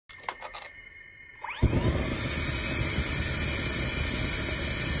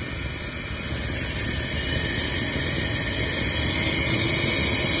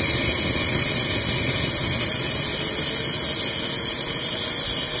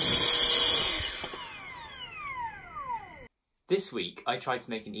This week I tried to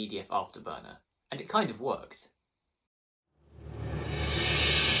make an EDF Afterburner, and it kind of worked.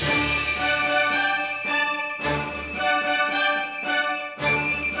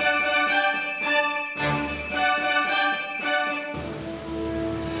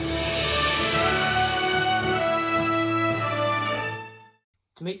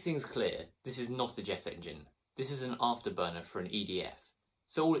 To make things clear, this is not a jet engine. This is an afterburner for an EDF,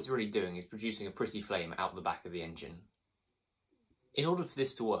 so all it's really doing is producing a pretty flame out the back of the engine. In order for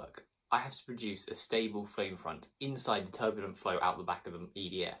this to work, I have to produce a stable flame front inside the turbulent flow out the back of the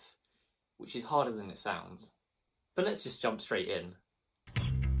EDF, which is harder than it sounds. But let's just jump straight in.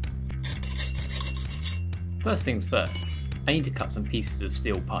 First things first, I need to cut some pieces of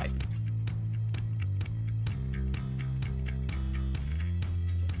steel pipe.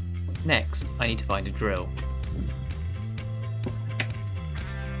 Next, I need to find a drill.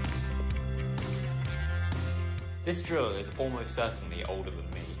 This drill is almost certainly older than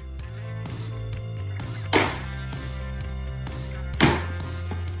me.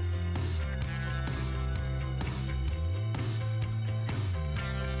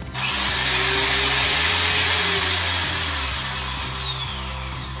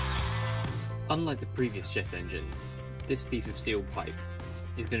 Unlike the previous jet engine, this piece of steel pipe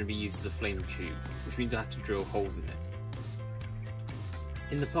is going to be used as a flame tube, which means I have to drill holes in it.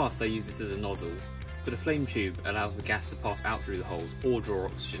 In the past I used this as a nozzle, but a flame tube allows the gas to pass out through the holes or draw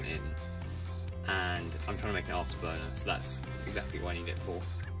oxygen in, and I'm trying to make an afterburner, so that's exactly what I need it for.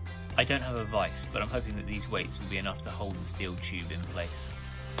 I don't have a vice, but I'm hoping that these weights will be enough to hold the steel tube in place.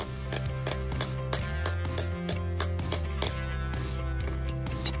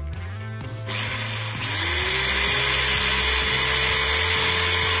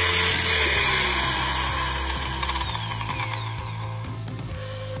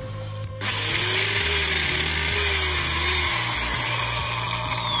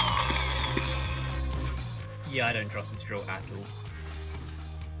 Yeah, I don't trust this drill at all.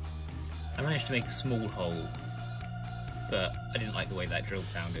 I managed to make a small hole, but I didn't like the way that drill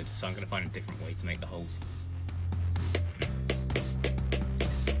sounded, so I'm going to find a different way to make the holes.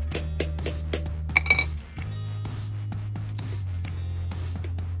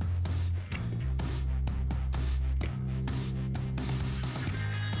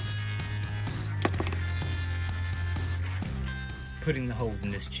 Putting the holes in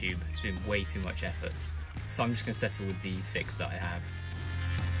this tube has been way too much effort, so I'm just going to settle with the 6 that I have.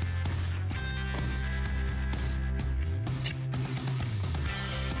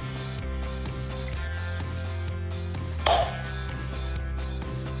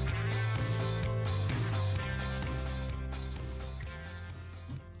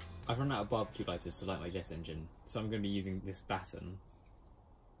 I've run out of barbecue lighters to light my jet engine, so I'm going to be using this batten.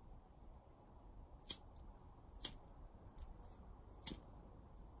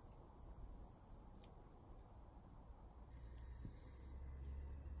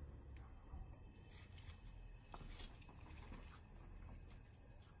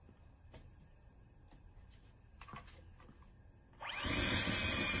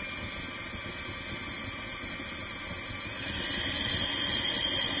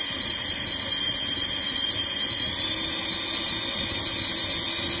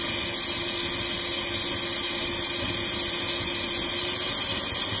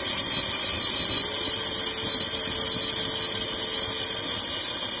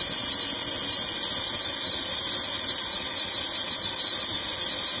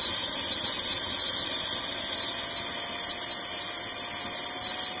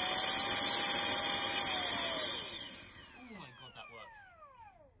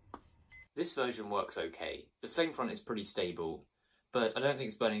 This version works okay. The flame front is pretty stable, but I don't think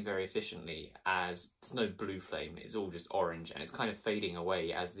it's burning very efficiently as there's no blue flame, it's all just orange and it's kind of fading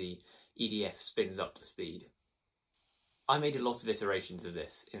away as the EDF spins up to speed. I made a lot of iterations of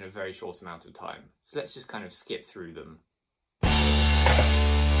this in a very short amount of time, so let's just kind of skip through them.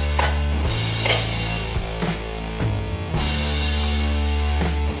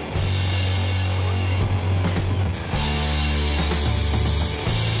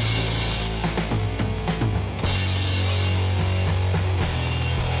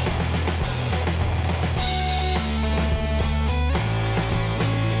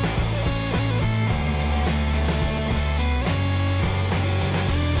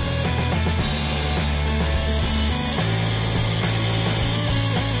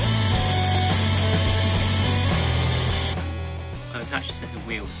 Attach a set of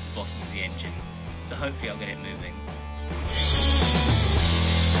wheels to the bottom of the engine, so hopefully I'll get it moving.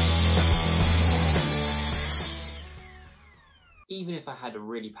 Even if I had a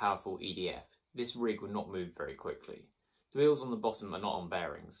really powerful EDF, this rig would not move very quickly. The wheels on the bottom are not on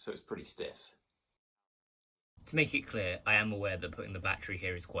bearings, so it's pretty stiff. To make it clear, I am aware that putting the battery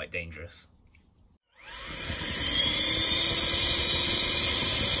here is quite dangerous.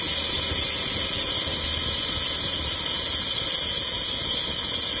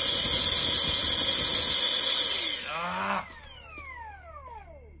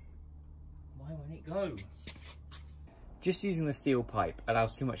 Why won't it go? Just using the steel pipe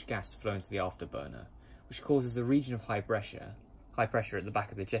allows too much gas to flow into the afterburner, which causes a region of high pressure at the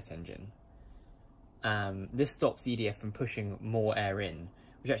back of the jet engine. This stops the EDF from pushing more air in,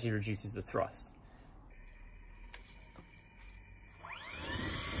 which actually reduces the thrust.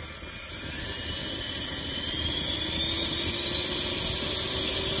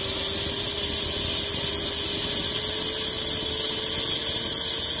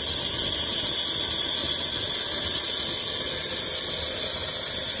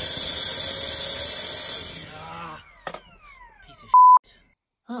 Piece of shit.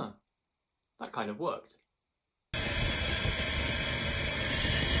 Huh. That kind of worked.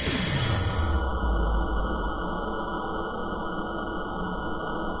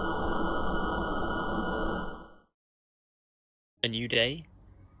 A new day,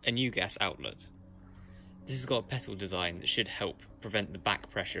 a new gas outlet. This has got a pedal design that should help prevent the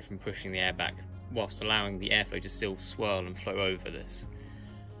back pressure from pushing the air back, whilst allowing the airflow to still swirl and flow over this.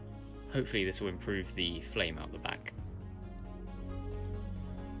 Hopefully this will improve the flame out the back.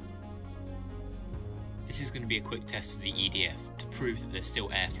 This is going to be a quick test of the EDF to prove that there's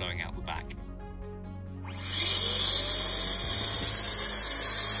still air flowing out the back.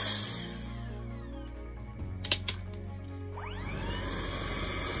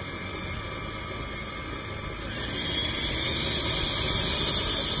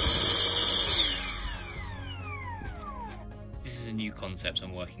 This is a new concept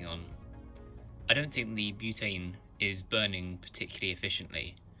I'm working on. I don't think the butane is burning particularly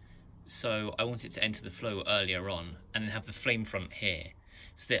efficiently, so I want it to enter the flow earlier on and then have the flame front here,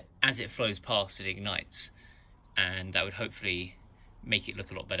 so that as it flows past it ignites, and that would hopefully make it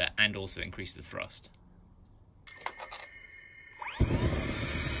look a lot better and also increase the thrust.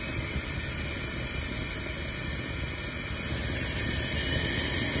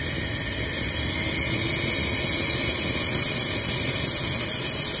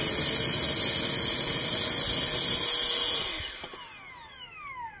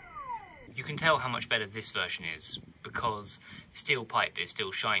 You can tell how much better this version is because the steel pipe is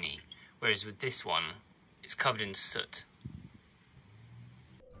still shiny, whereas with this one, it's covered in soot.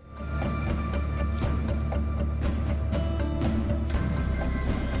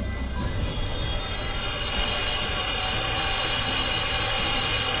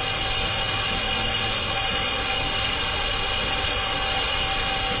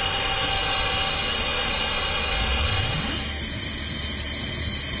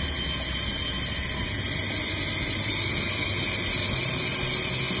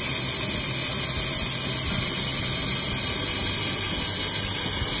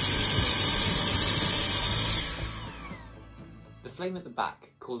 The flame at the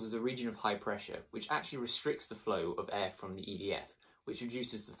back causes a region of high pressure, which actually restricts the flow of air from the EDF, which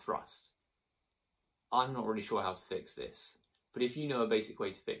reduces the thrust. I'm not really sure how to fix this, but if you know a basic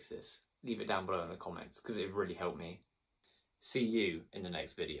way to fix this, leave it down below in the comments, because it would really help me. See you in the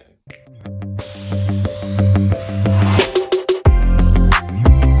next video.